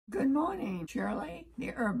Good morning, Shirley,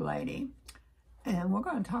 the herb lady, and we're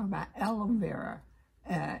going to talk about aloe vera.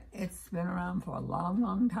 It's been around for a long,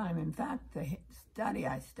 long time. In fact, the study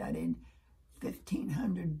I studied,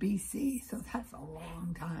 1500 BC, so that's a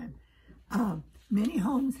long time. Many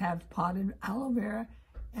homes have potted aloe vera,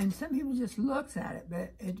 and some people just looks at it,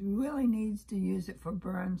 but it really needs to use it for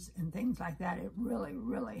burns and things like that. It really,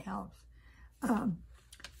 really helps.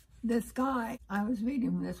 This guy, I was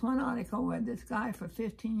reading this one article where this guy for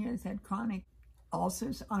 15 years had chronic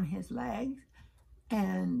ulcers on his legs,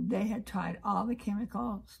 and they had tried all the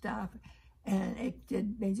chemical stuff, and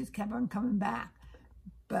they just kept on coming back.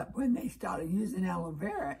 But when they started using aloe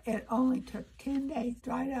vera, it only took 10 days,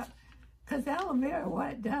 dried up. Because aloe vera,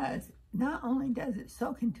 what it does, not only does it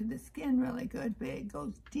soak into the skin really good, but it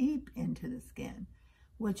goes deep into the skin,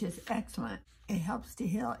 which is excellent. It helps to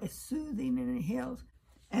heal, it's soothing and it heals.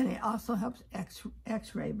 And it also helps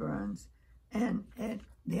x-ray burns. And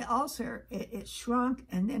the ulcer, it shrunk,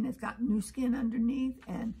 and then it's got new skin underneath,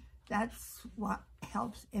 and that's what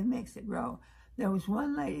helps. It makes it grow. There was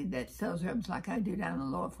one lady that sells herbs like I do down in the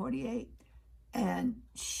lower 48, and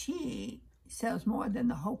she sells more than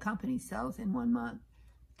the whole company sells in 1 month.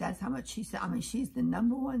 That's how much she sells. I mean, she's the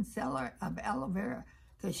 #1 seller of aloe vera,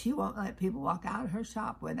 because she won't let people walk out of her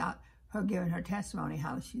shop without her giving her testimony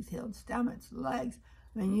how she's healed stomachs, legs.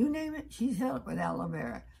 I mean, you name it, she's healed with aloe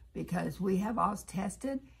vera, because we have ours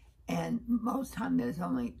tested, and most time there's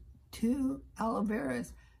only 2 aloe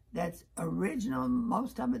veras that's original.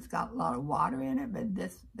 Most of it's got a lot of water in it, but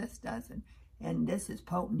this doesn't. And this is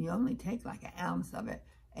potent. You only take like an ounce of it,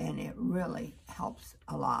 and it really helps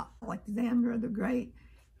a lot. Alexander the Great,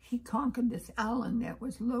 he conquered this island that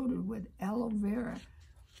was loaded with aloe vera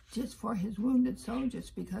just for his wounded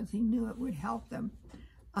soldiers, because he knew it would help them.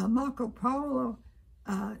 Marco Polo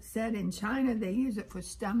said in China they use it for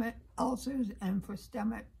stomach ulcers and for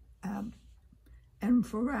stomach and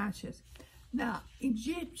for rashes. Now,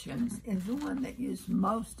 Egyptians is the one that used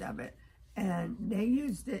most of it, and they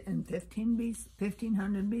used it in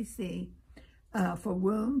 1500 BC for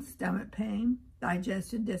wounds, stomach pain,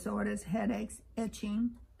 digestive disorders, headaches,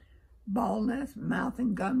 itching, baldness, mouth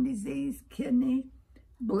and gum disease, kidney,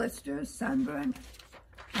 blisters, sunburn.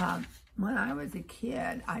 When I was a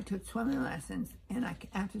kid, I took swimming lessons, and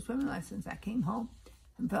after swimming lessons, I came home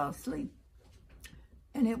and fell asleep.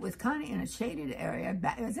 And it was kind of in a shaded area.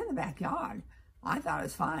 It was in the backyard. I thought it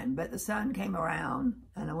was fine, but the sun came around,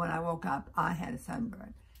 and when I woke up, I had a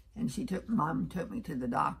sunburn. And Mom took me to the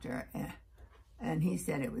doctor, and he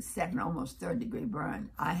said it was second, almost third-degree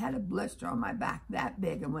burn. I had a blister on my back that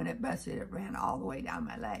big, and when it busted, it ran all the way down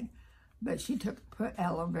my leg. But she put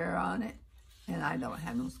aloe vera on it, and I don't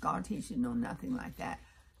have no scar tissue, no nothing like that.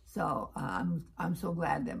 So I'm so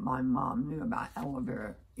glad that my mom knew about aloe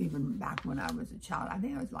vera even back when I was a child. I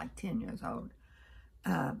think I was like 10 years old.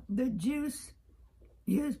 The juice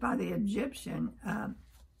used by the Egyptian,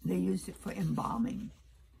 they used it for embalming.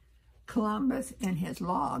 Columbus in his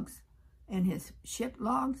logs, in his ship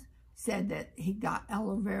logs, said that he got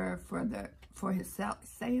aloe vera for his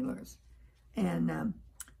sailors. And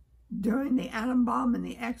during the atom bomb and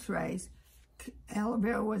the x-rays, aloe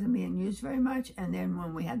vera wasn't being used very much, and then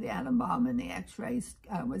when we had the atom bomb and the x-rays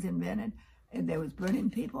was invented, and they was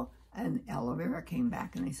burning people, and aloe vera came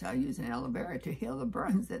back, and they started using aloe vera to heal the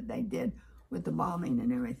burns that they did with the bombing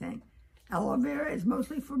and everything. Aloe vera is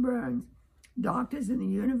mostly for burns. Doctors in the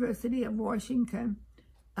University of Washington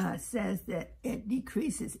says that it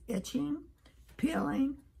decreases itching,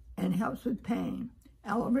 peeling, and helps with pain.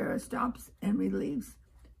 Aloe vera stops and relieves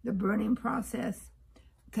the burning process,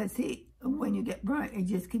 because when you get burnt, it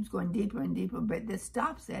just keeps going deeper and deeper, but this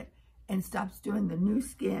stops it and stops doing the new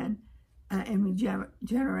skin and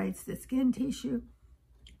regenerates the skin tissue,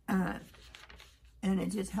 and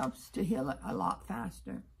it just helps to heal it a lot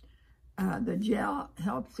faster. The gel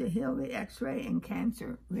helps to heal the x-ray and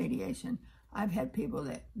cancer radiation. I've had people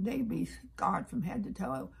that they be scarred from head to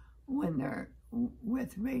toe when they're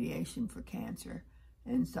with radiation for cancer,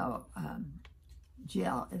 and so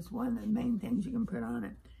gel is one of the main things you can put on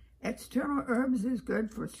it. External herbs is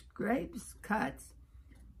good for scrapes, cuts,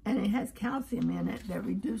 and it has calcium in it that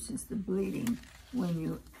reduces the bleeding when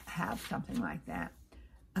you have something like that.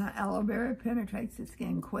 Aloe vera penetrates the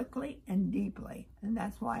skin quickly and deeply, and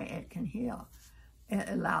that's why it can heal. It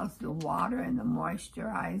allows the water and the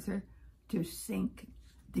moisturizer to sink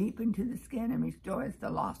deep into the skin and restores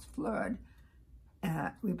the lost fluid,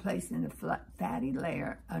 replacing the fatty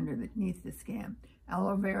layer underneath the skin.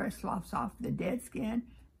 Aloe vera sloughs off the dead skin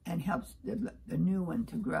and helps the new one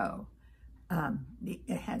to grow.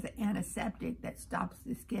 It has an antiseptic that stops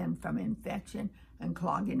the skin from infection and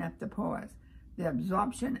clogging up the pores. the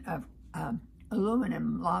absorption of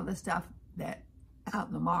aluminum. A lot of the stuff that out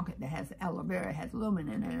in the market that has aloe vera has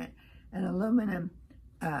aluminum in it, and aluminum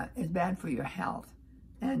is bad for your health.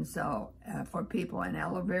 And so for people, and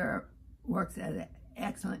aloe vera works as an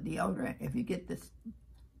excellent deodorant if you get this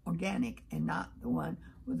organic and not the one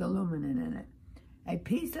with aluminum in it. A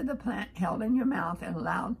piece of the plant held in your mouth and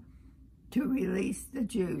allowed to release the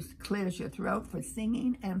juice clears your throat for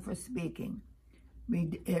singing and for speaking.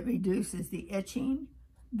 It reduces the itching,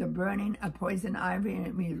 the burning of poison ivy, and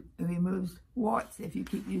it removes warts if you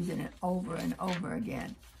keep using it over and over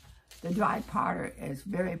again. The dry powder is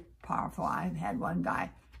very powerful. I've had one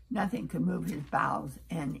guy, nothing could move his bowels,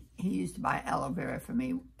 and he used to buy aloe vera for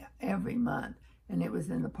me every month, and it was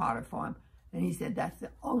in the powder form. And he said that's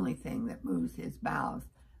the only thing that moves his bowels.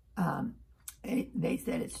 They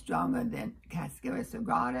said it's stronger than Cascara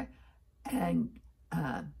sagrada and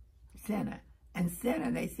senna. And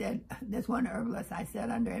senna, they said, this one herbalist I sat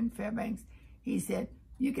under in Fairbanks, he said,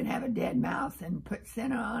 you can have a dead mouse and put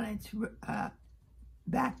senna on its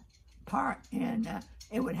back part, and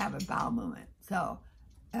it would have a bowel movement. So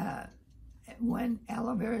when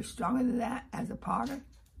aloe vera is stronger than that as a powder,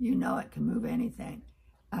 you know it can move anything.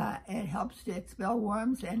 It helps to expel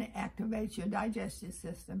worms, and it activates your digestive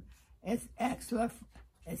system. It's excellent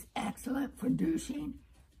for douching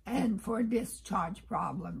and for discharge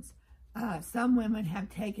problems. Some women have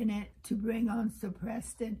taken it to bring on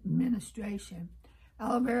suppressed menstruation.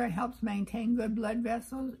 Aloe vera helps maintain good blood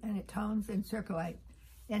vessels, and it tones and circulates.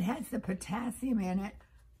 It has the potassium in it,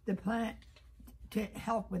 the plant, to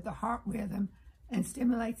help with the heart rhythm, and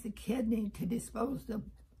stimulates the kidney to dispose the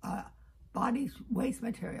body's waste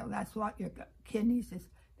material. That's what your kidneys is.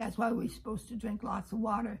 That's why we're supposed to drink lots of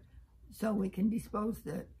water, so we can dispose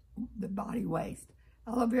the body waste.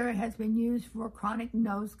 Aloe vera has been used for chronic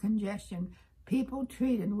nose congestion. People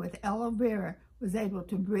treated with aloe vera was able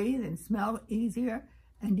to breathe and smell easier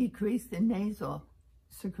and decrease the nasal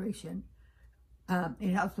secretion.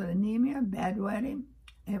 It helps with anemia, bedwetting.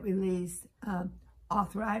 It relieves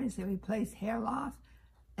arthritis. It replaces hair loss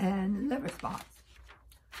and liver spots.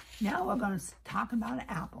 Now we're going to talk about an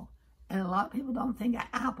apple. And a lot of people don't think an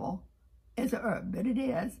apple is a herb, but it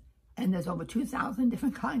is. And there's over 2,000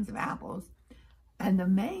 different kinds of apples. And the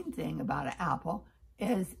main thing about an apple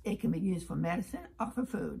is it can be used for medicine or for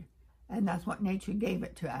food. And that's what nature gave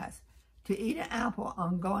it to us. To eat an apple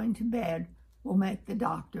on going to bed will make the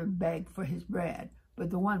doctor beg for his bread.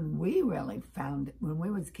 But the one we really found when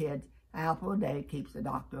we was kids, an apple a day keeps the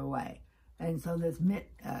doctor away. And so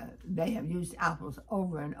they have used apples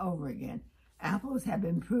over and over again. Apples have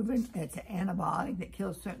been proven it's an antibiotic that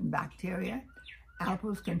kills certain bacteria.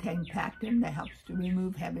 Apples contain pectin that helps to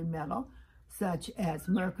remove heavy metal, such as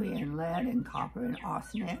mercury and lead and copper and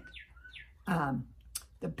arsenic.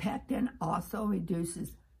 The pectin also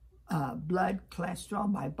reduces blood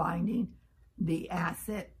cholesterol by binding the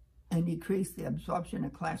acid and decrease the absorption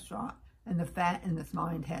of cholesterol and the fat in the small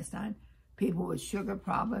intestine. People with sugar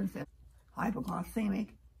problems and hypoglycemic,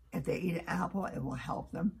 if they eat an apple, it will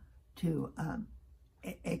help them to,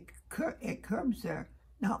 it curbs their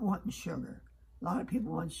not wanting sugar. A lot of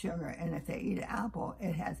people want sugar, and if they eat an apple,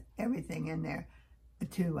 it has everything in there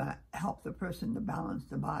to help the person to balance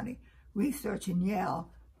the body. Research in Yale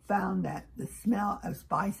found that the smell of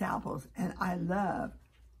spice apples, and I love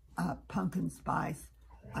pumpkin spice.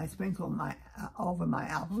 I sprinkle my over my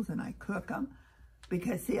apples and I cook them,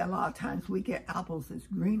 because see, a lot of times we get apples that's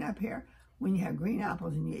green up here. When you have green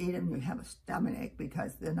apples and you eat them, you have a stomachache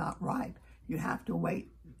because they're not ripe. You have to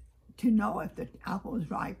wait to know if the apple is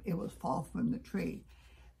ripe. It will fall from the tree.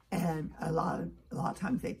 And a lot of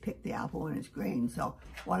times they pick the apple when it's green. So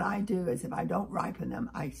what I do is, if I don't ripen them,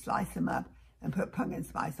 I slice them up and put pumpkin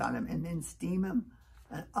spice on them and then steam them.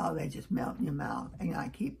 And oh, they just melt in your mouth. And I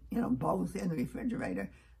keep, bowls in the refrigerator.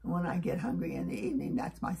 And when I get hungry in the evening,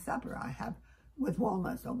 that's my supper. I have with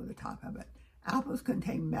walnuts over the top of it. Apples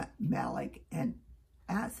contain malic and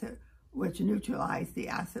acid, which neutralize the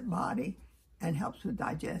acid body and helps with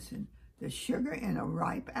digestion. The sugar in a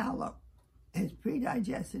ripe aloe is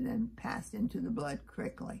pre-digested and passed into the blood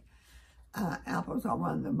quickly. Apples are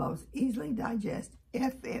one of the most easily digested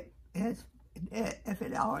if it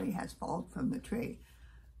already has fallen from the tree.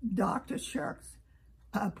 Dr. Shirks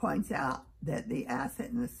points out that the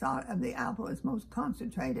acid and the salt of the apple is most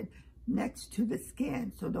concentrated next to the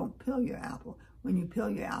skin, so don't peel your apple. When you peel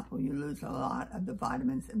your apple, you lose a lot of the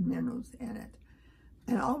vitamins and minerals in it.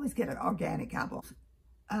 And always get an organic apple.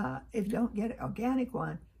 If you don't get an organic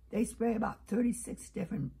one, they spray about 36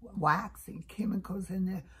 different wax and chemicals in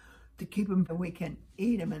there to keep them so we can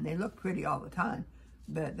eat them, and they look pretty all the time.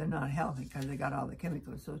 but they're not healthy because they got all the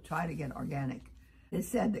chemicals. So try to get organic. It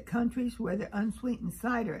said that countries where the unsweetened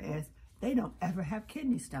cider is, they don't ever have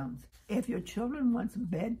kidney stones. If your children want some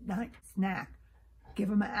midnight snack, give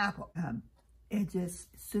them an apple. It just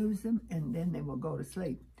soothes them, and then they will go to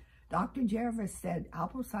sleep. Dr. Jervis said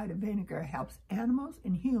apple cider vinegar helps animals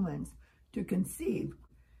and humans to conceive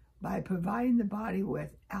by providing the body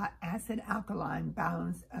with acid-alkaline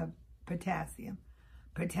balance of potassium.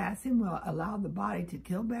 Potassium will allow the body to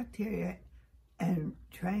kill bacteria and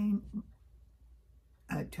train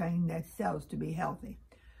their cells to be healthy.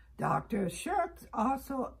 Dr. Shirks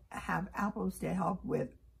also have apples to help with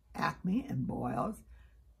acne and boils,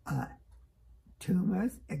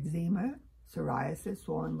 tumors, eczema, psoriasis,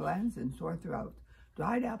 swollen glands, and sore throat.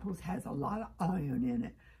 Dried apples has a lot of iron in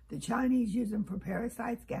it. The Chinese use them for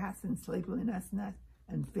parasites, gas, and sleeplessness,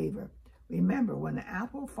 and fever. Remember, when the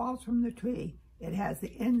apple falls from the tree, it has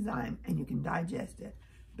the enzyme and you can digest it.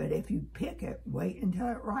 But if you pick it, wait until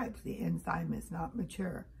it ripes. The enzyme is not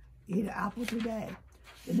mature. Eat an apple today.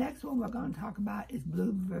 The next one we're going to talk about is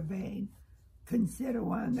blue vervain, considered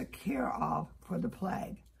one of the cure-all for the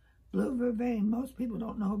plague. Blue vervain, most people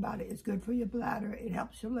don't know about it. It's good for your bladder. It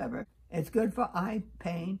helps your liver. It's good for eye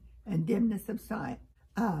pain and dimness of sight.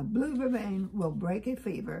 Blue vervain will break a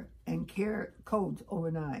fever and cure colds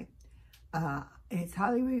overnight. It's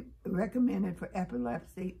highly recommended for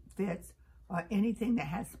epilepsy, fits, or anything that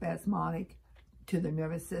has spasmodic to the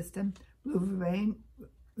nervous system. Blue vervain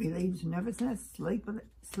relieves nervousness,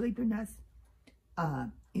 sleepiness,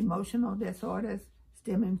 emotional disorders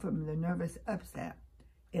stemming from the nervous upset.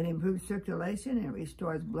 It improves circulation and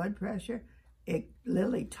restores blood pressure. It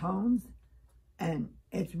literally tones, and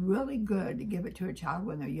it's really good to give it to a child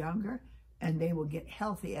when they're younger, and they will get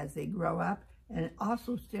healthy as they grow up. And it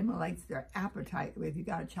also stimulates their appetite. If you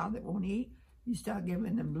got a child that won't eat, you start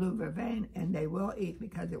giving them blue vervain, and they will eat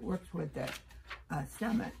because it works with the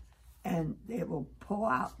stomach. And it will pull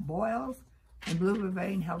out boils, and blue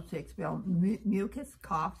vervain helps to expel mucus,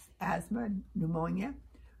 coughs, asthma, pneumonia,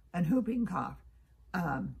 and whooping cough.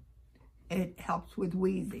 It helps with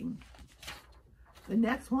wheezing. The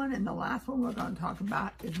next one and the last one we're going to talk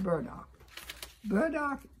about is burdock.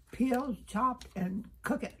 Burdock, peeled, chopped, and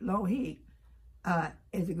cooked at low heat,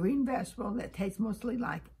 is a green vegetable that tastes mostly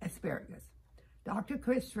like asparagus. Dr.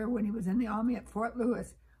 Christopher, when he was in the army at Fort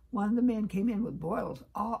Lewis, one of the men came in with boils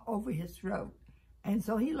all over his throat. And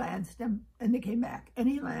so he lanced them, and they came back. And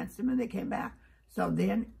he lanced them, and they came back. So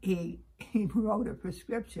then he wrote a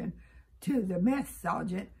prescription to the mess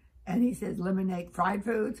sergeant, and he says, eliminate fried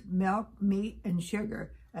foods, milk, meat, and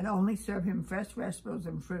sugar, and only serve him fresh vegetables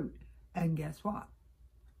and fruit. And guess what?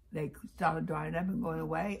 They started drying up and going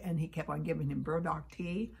away, and he kept on giving him burdock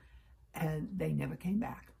tea, and they never came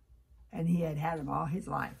back. And he had had them all his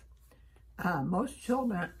life. Most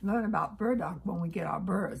children learn about burdock when we get our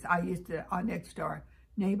burrs. Our next door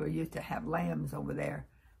neighbor used to have lambs over there,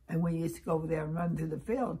 and we used to go over there and run through the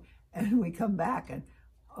field, and we come back, and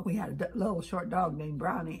we had a little short dog named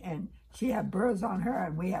Brownie, and she had burrs on her,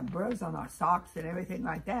 and we had burrs on our socks and everything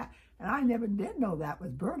like that. And I never did know that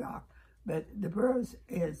was burdock. But the burrs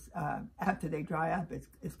is, after they dry up,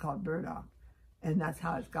 it's called burdock. And that's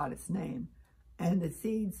how it's got its name. And the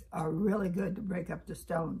seeds are really good to break up the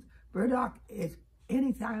stones. Burdock is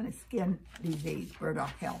any kind of skin disease,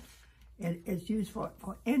 burdock helps. It's used for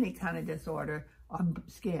any kind of disorder on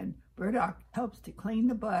skin. Burdock helps to clean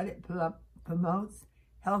the blood. It promotes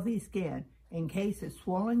healthy skin. In case of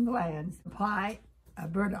swollen glands, apply a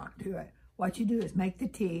burdock to it. What you do is make the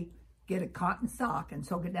tea, get a cotton sock and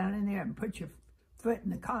soak it down in there and put your foot in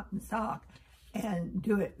the cotton sock and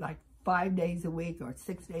do it like 5 days a week or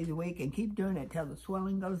 6 days a week, and keep doing it till the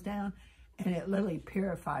swelling goes down, and it literally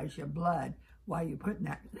purifies your blood while you're putting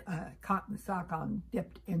that cotton sock on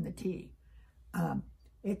dipped in the tea.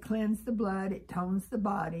 It cleanses the blood, it tones the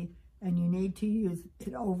body, and you need to use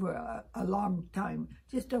it over a long time.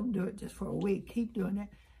 Just don't do it just for a week. Keep doing it.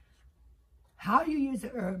 How you use the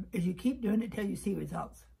herb is you keep doing it till you see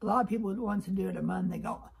results. A lot of people want to do it a month, they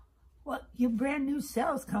go, well, your brand new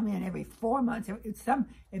cells come in every 4 months.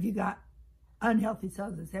 If you got unhealthy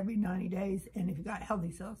cells, it's every 90 days. And if you got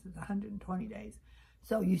healthy cells, it's 120 days.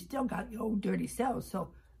 So you still got your old dirty cells. So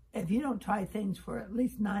if you don't try things for at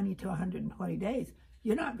least 90 to 120 days,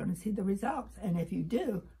 you're not going to see the results. And if you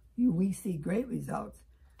do, we see great results.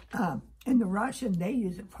 In the Russian, they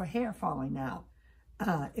use it for hair falling out.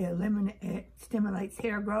 It stimulates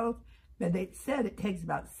hair growth, but they said it takes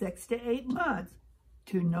about 6 to 8 months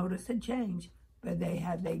to notice a change. But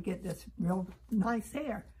they get this real nice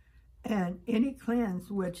hair. And any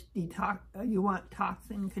cleanse which you want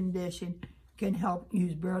toxin condition can help.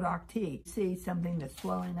 Use Burdock tea. See something that's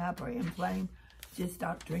swelling up or inflamed, just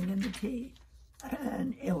start drinking the tea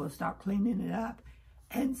and it will start cleaning it up.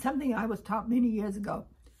 And something I was taught many years ago,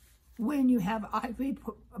 when you have ivy,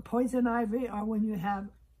 poison ivy, or when you have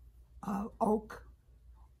oak,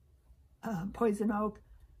 poison oak,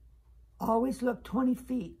 always look 20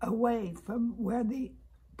 feet away from where the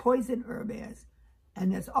poison herb is.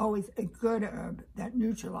 And there's always a good herb that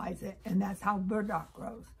neutralizes it, and that's how burdock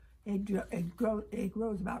grows. It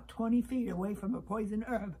grows about 20 feet away from a poison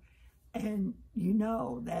herb, and you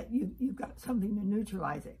know that you've got something to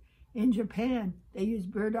neutralize it. In Japan, they use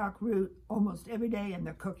burdock root almost every day in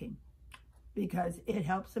their cooking because it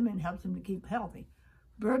helps them and helps them to keep healthy.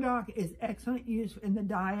 Burdock is excellent use in the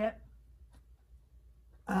diet,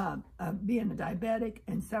 being a diabetic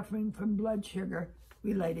and suffering from blood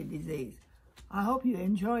sugar-related disease. I hope you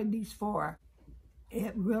enjoyed these 4.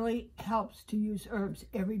 It really helps to use herbs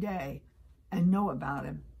every day and know about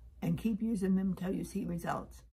them and keep using them until you see results.